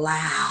for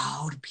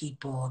loud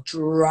people,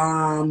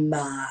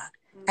 drama.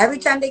 Every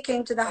time they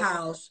came to the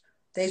house,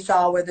 they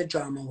saw where the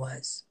drama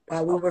was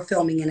while we were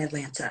filming in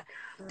Atlanta.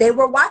 They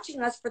were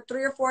watching us for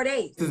 3 or 4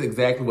 days. This is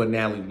exactly what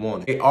Natalie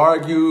wanted. They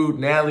argued,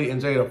 Natalie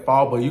and Jada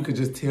fought, but you could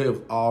just tell it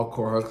was all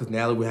chorus because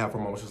Natalie would have her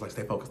moments just like,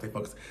 stay focused,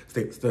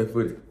 stay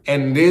with it.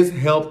 And this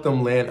helped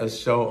them land a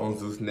show on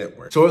ZEUS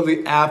Network.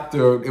 Shortly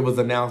after, it was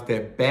announced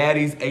that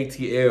Baddies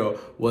ATL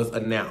was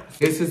announced.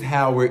 This is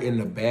how we're in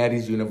the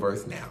Baddies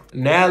universe now.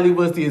 Natalie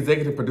was the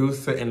executive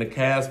producer and the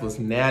cast was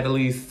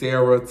Natalie,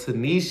 Sarah,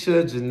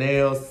 Tanisha,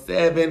 Janelle,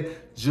 Seven,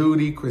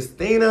 Judy,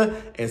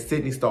 Christina, and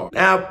Sydney Starr.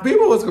 Now,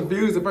 people was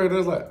confused at first. They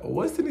was like,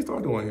 what's Sydney Starr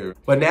doing here?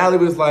 But Natalie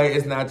was like,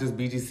 it's not just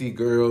BGC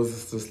girls,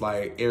 it's just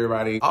like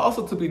everybody.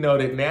 Also to be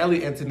noted,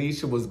 Natalie and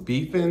Tanisha was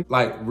beefing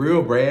like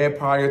real bad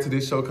prior to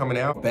this show coming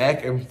out.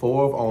 Back and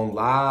forth on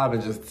live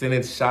and just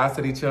sending shots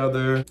at each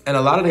other. And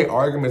a lot of their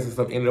arguments and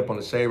stuff ended up on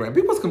the shade room.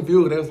 People was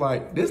confused. They was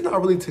like, this is not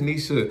really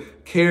Tanisha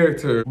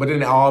character. But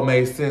then it all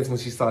made sense when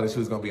she saw that she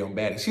was gonna be on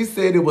Baddies. She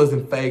said it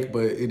wasn't fake,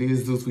 but it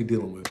is ZEUS we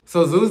dealing with.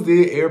 So ZEUS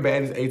did air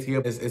Baddies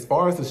ATL. As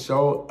far as the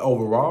show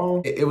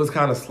overall, it was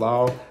kind of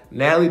slow.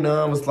 Natalie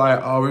Nunn was like,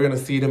 oh, we're gonna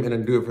see them in a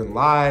different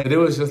light. But it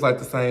was just like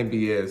the same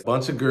BS.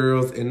 Bunch of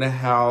girls in the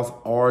house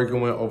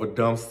arguing over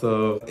dumb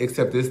stuff.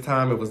 Except this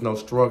time it was no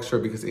structure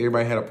because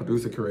everybody had a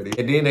producer credit.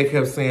 And then they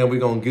kept saying, we're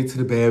gonna get to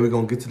the bed, we're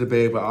gonna get to the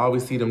bed. But all we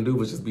see them do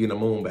was just be in the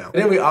moon bound.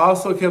 And then we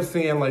also kept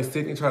seeing like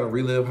Sydney try to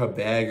relive her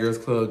Bad Girls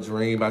Club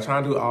dream by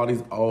trying to do all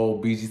these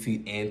old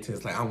BGC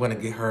antics. Like, I'm gonna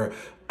get her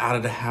out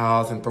of the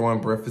house and throwing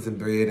breakfast in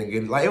bed and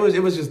getting, like, it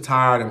was just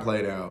tired and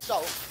played out. So, oh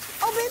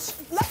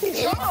bitch, lucky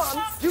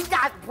drums. You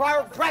got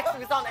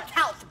breakfast on the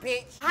couch,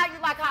 bitch. How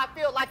you like how I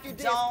feel like you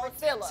did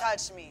Priscilla? Don't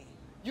touch me.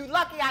 You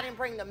lucky I didn't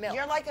bring the milk.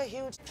 You're like a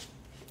huge...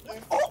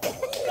 Oh,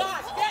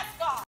 gosh, yes,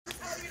 God.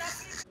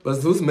 But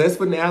ZEUS messed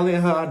with Natalie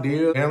and her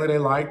idea. Apparently they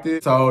liked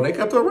it, so they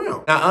kept her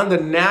around. Now, under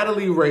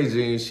Natalie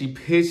regime, she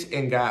pitched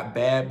and got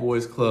Bad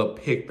Boys Club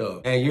picked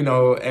up. And, you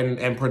know,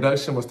 and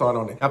production was started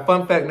on it. Now,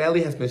 fun fact,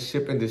 Natalie has been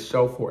shipping this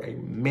show for a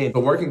minute. The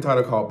working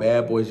title called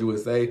Bad Boys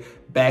USA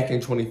back in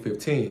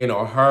 2015. You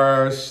know,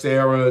 her,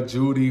 Sarah,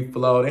 Judy,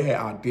 Flo, they had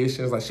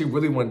auditions. Like, she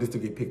really wanted this to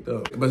get picked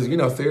up. But, you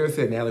know, Sarah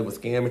said Natalie was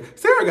scamming.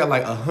 Sarah got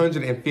like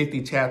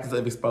 150 chapters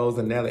of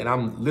exposing Natalie, and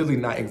I'm literally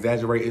not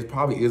exaggerating. It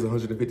probably is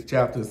 150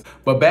 chapters.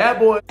 But Bad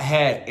Boy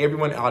had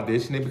everyone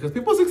auditioning because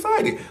people was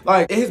excited.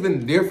 Like, it has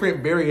been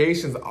different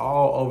variations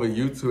all over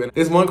YouTube. And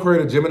this one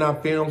creator, Gemini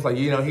Films, like,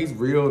 you know, he's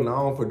real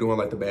known for doing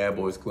like the Bad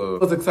Boys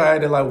Club. I was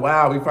excited, like,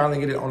 wow, we finally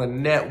get it on a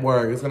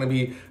network. It's gonna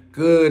be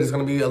good. It's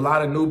gonna be a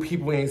lot of new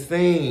people we ain't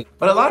seen.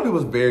 But a lot of people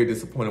was very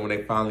disappointed when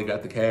they finally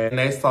got the cast. And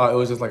they saw it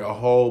was just like a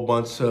whole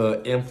bunch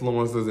of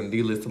influencers and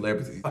D-list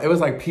celebrities. It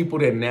was like people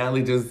that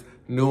Natalie just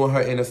knew in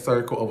her inner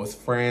circle or was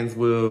friends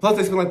with. Plus,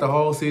 they spent like the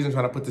whole season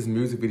trying to put this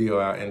music video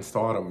out and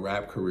start a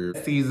rap career. The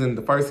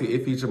first season,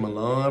 it featured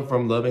Milan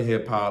from Love and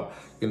Hip Hop,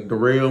 The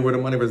Real, Where the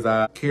Money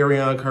Resides,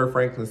 CHRISEAN, Kurt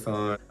Franklin's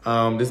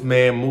son, this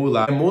man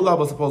Moolah. And Moolah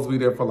was supposed to be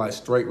there for like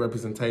straight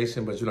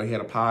representation, but you know, he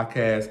had a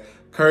podcast.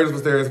 Curtis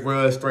was there as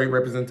well, straight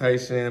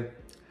representation.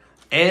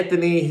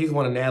 Anthony, he's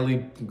one of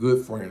Natalie's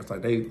good friends.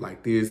 Like, they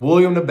like this.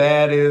 William the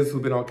Baddest,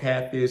 who's been on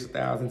Catfish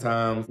 1,000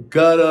 times.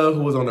 Gutta,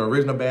 who was on the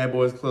original Bad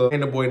Boys Club.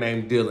 And a boy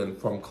named Dylan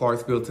from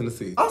Clarksville,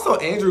 Tennessee. Also,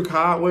 Andrew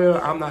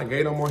Caldwell, I'm Not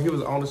Gay No More. He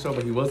was on the show,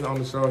 but he wasn't on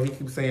the show. He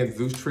keeps saying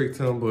ZEUS tricked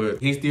him, but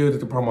he still did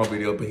the promo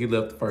video, but he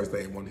left the first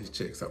day and wanted his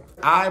check. So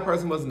I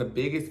personally wasn't the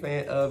biggest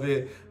fan of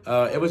it.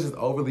 It was just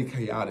overly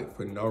chaotic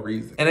for no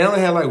reason. And they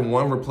only had like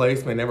one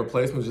replacement. That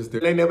replacement was just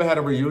there. They never had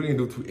a reunion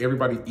due to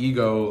everybody's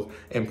egos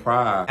and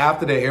pride.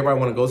 After that,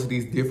 everybody want to go to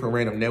these different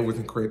random networks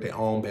and create their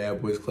own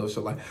Bad Boys Club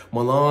show. Like,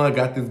 Milan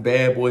got this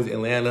Bad Boys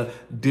Atlanta.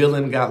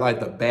 Dylan got like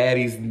the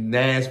Baddies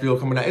Nashville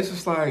coming out. It's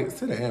just like,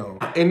 sit down.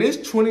 In this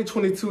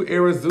 2022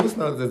 era, ZEUS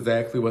knows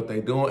exactly what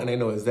they're doing and they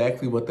know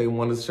exactly what they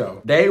want to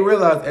show. They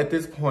realize at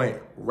this point,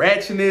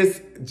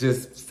 ratchetness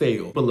just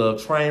sells. People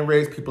love train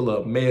wrecks, people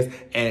love mess,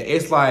 and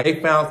it's like they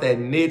found that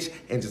niche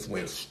and just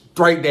went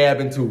straight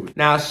dab into it.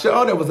 Now, a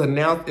show that was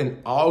announced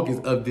in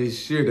August of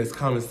this year that's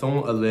coming soon,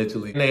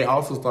 allegedly, and they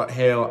also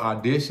held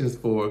auditions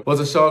for, was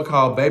a show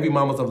called Baby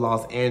Mamas of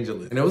Los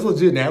Angeles. And it was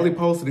legit. Natalie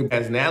posted it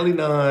as Natalie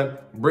Nunn,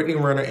 Brittany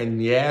Renner,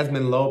 and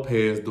Yasmin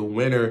Lopez, the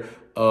winner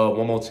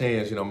One More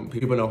Chance. You know,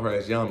 people know her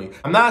as Yummy.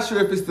 I'm not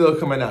sure if it's still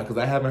coming out because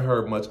I haven't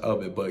heard much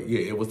of it, but yeah,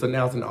 it was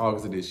announced in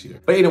August of this year.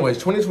 But anyways,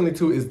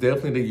 2022 is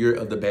definitely the year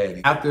of the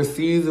baddies. After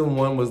season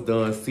 1 was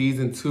done,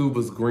 season 2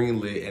 was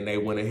greenlit and they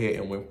went ahead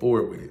and went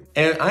forward with it.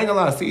 And I ain't gonna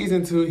lie,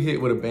 season 2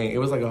 hit with a bang. It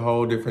was like a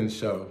whole different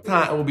show. This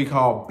time it will be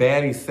called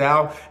Baddie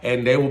South,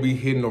 and they will be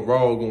hitting the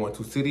road, going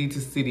to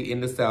city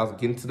in the South,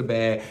 getting to the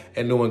bad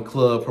and doing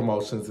club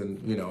promotions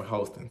and, you know,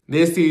 hosting.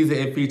 This season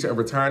it featured a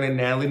returning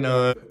Natalie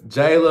Nunn,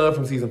 Jayla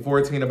from season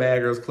 14 of Bad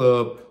Girls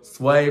Club,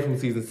 Sway from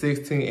season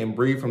 16, and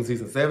Bree from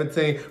season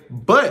 17.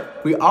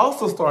 But we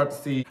also start to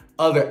see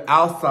other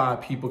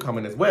outside people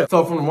coming as well.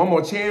 So from the One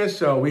More Chance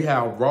show, we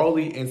have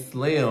Rolly and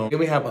Slim. Then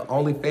we have an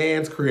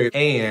OnlyFans creator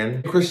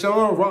and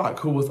CHRISEAN Rock,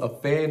 who was a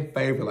fan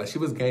favorite. Like, she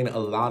was gaining a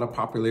lot of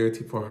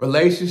popularity for her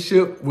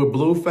relationship with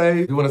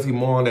BLUEFACE. If you want to see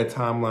more on that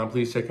timeline,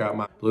 please check out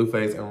my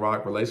BLUEFACE and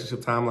Rock relationship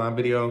timeline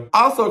video.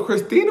 Also,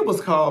 Christina was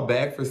called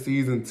back for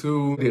season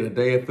 2. Did a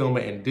day of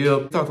filming and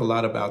dip. We talked a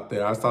lot about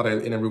that. I saw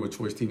that interview with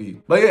Twitch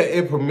TV. But yeah,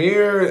 it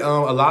premiered.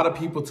 A lot of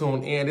people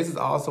tuned in. This is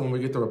also when we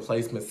get the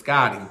replacement,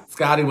 Scotty.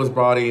 Scotty was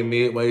brought in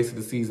midway to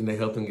the season to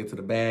help them get to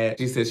the bag.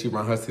 She said she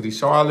run her city,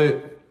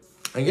 Charlotte.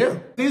 And yeah,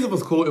 season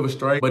was cool, it was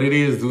straight, but it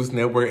is Zeus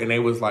Network, and they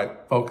was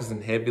like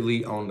focusing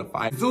heavily on the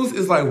fight. Zeus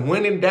is like,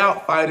 when in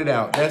doubt, fight it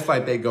out. That's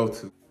like they go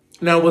to.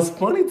 Now, what's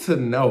funny to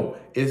know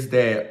is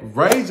that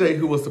Ray J,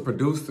 who was the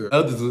producer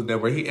of the Zeus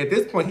Network, at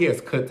this point, he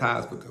has cut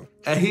ties with them.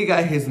 And he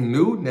got his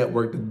new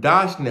network, the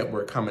Dosh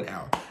Network, coming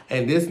out.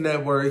 And this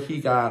network,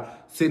 he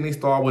got Sydney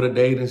Star with a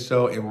dating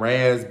show and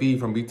Raz B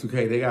from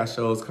B2K. They got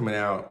shows coming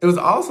out. It was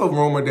also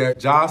rumored that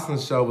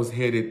Jocelyn's show was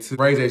headed to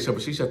Ray J's show,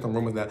 but she shut them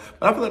rumors down.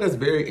 But I feel like that's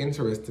very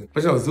interesting.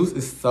 But you know, Zeus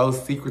is so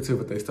secretive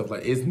with their stuff.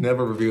 Like, it's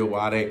never revealed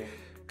why they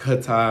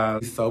cut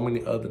ties. So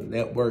many other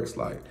networks,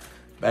 like,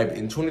 baby,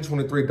 in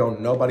 2023, don't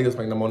nobody else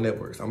make no more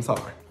networks. I'm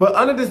sorry. But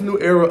under this new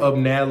era of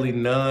Natalie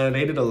Nunn,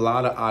 they did a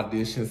lot of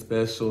audition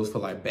specials for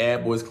like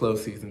Bad Boys Club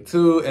season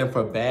 2 and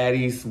for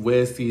Baddies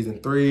West season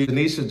 3.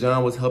 Janisha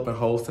John was helping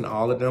host in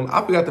all of them.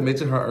 I forgot to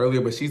mention her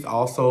earlier, but she's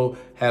also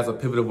has a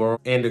pivotal role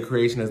in the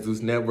creation of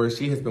Zeus Network.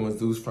 She has been with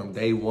Zeus from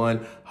day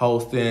one,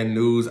 hosting,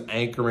 news,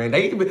 anchoring.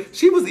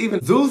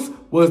 Zeus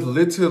was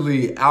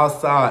literally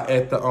outside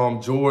at the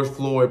George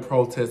Floyd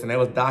protest, and that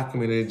was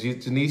documented.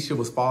 Janisha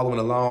was following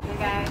along. Hey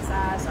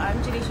guys, so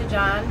I'm Janisha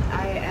John.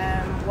 I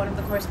am one of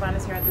the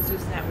correspondents here at the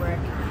Zeus Network,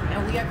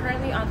 and we are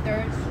currently on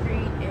 3rd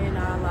Street in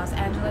Los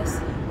Angeles.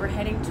 We're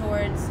heading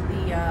towards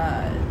the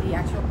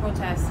actual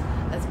protest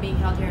that's being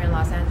held here in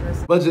Los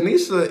Angeles. But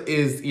Janisha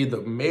is either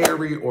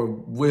married or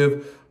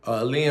with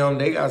Liam.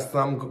 They got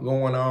something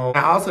going on.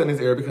 And also in this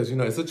area, because you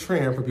know, it's a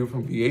trend for people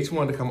from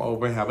VH1 to come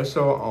over and have a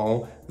show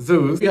on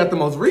Zeus. We got the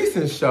most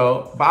recent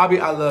show, Bobby,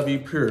 I Love You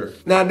Pure.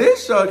 Now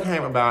this show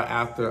came about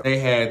after they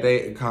had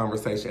their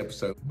conversation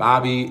episode,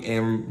 Bobby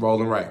and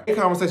Roland Ray. The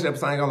conversation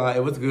episode, I ain't gonna lie,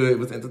 it was good, it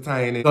was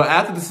entertaining. So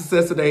after the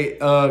success of their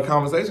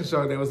conversation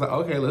show, they was like,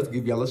 okay, let's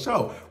give y'all a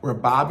show where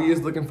Bobby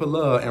is looking for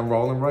love and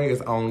Roland Ray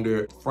is on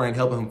their friend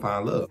helping him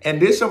find love.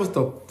 And this show was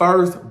the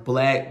first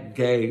black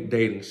gay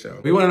dating show.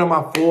 We want to know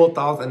my full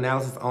thoughts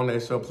analysis on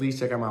that show. Please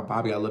check out my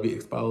Bobby I Love You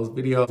Exposed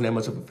video. I'm not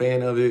much of a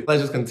fan of it.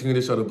 Let's just continue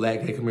to show the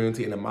black gay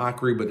community in a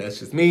mockery, but that's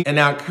just me. And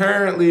now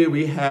currently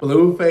we have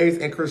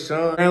BLUEFACE and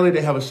CHRISEAN. Currently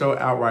they have a show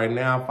out right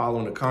now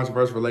following the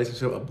controversial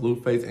relationship of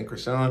BLUEFACE and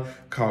CHRISEAN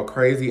called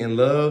Crazy in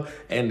Love.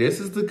 And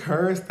this is the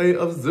current state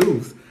of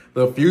Zeus.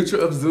 The future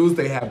of Zeus,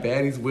 they have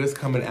Baddies West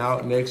coming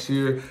out next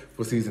year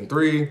for season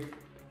 3.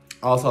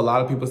 Also, a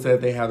lot of people said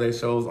they have their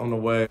shows on the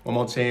way. One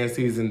More Chance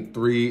season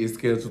 3 is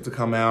scheduled to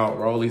come out.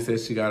 Rolly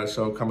said she got a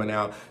show coming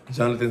out.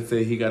 Jonathan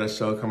said he got a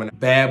show coming out.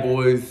 Bad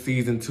Boys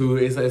season 2.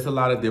 It's a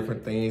lot of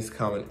different things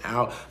coming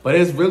out. But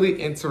it's really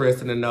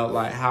interesting to know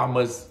like how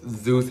much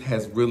Zeus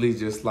has really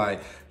just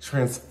like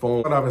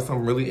transformed out of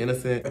some really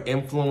innocent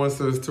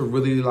influencers to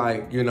really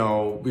like, you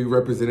know, be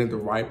represented the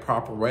right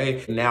proper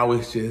way. Now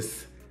it's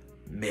just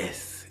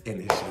mess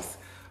and it's just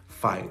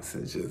fights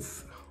and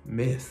just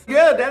mess.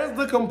 Yeah, that is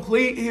the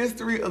complete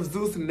history of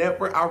Zeus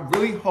Network. I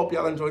really hope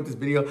y'all enjoyed this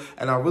video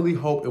and I really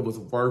hope it was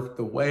worth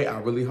the wait. I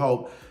really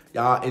hope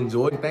y'all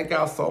enjoyed. Thank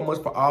y'all so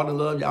much for all the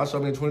love y'all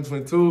showed me in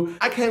 2022.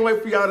 I can't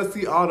wait for y'all to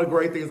see all the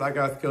great things I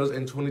got scheduled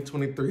in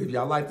 2023. If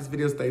y'all like this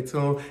video, stay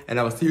tuned and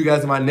I will see you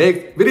guys in my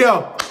next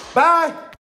video. Bye.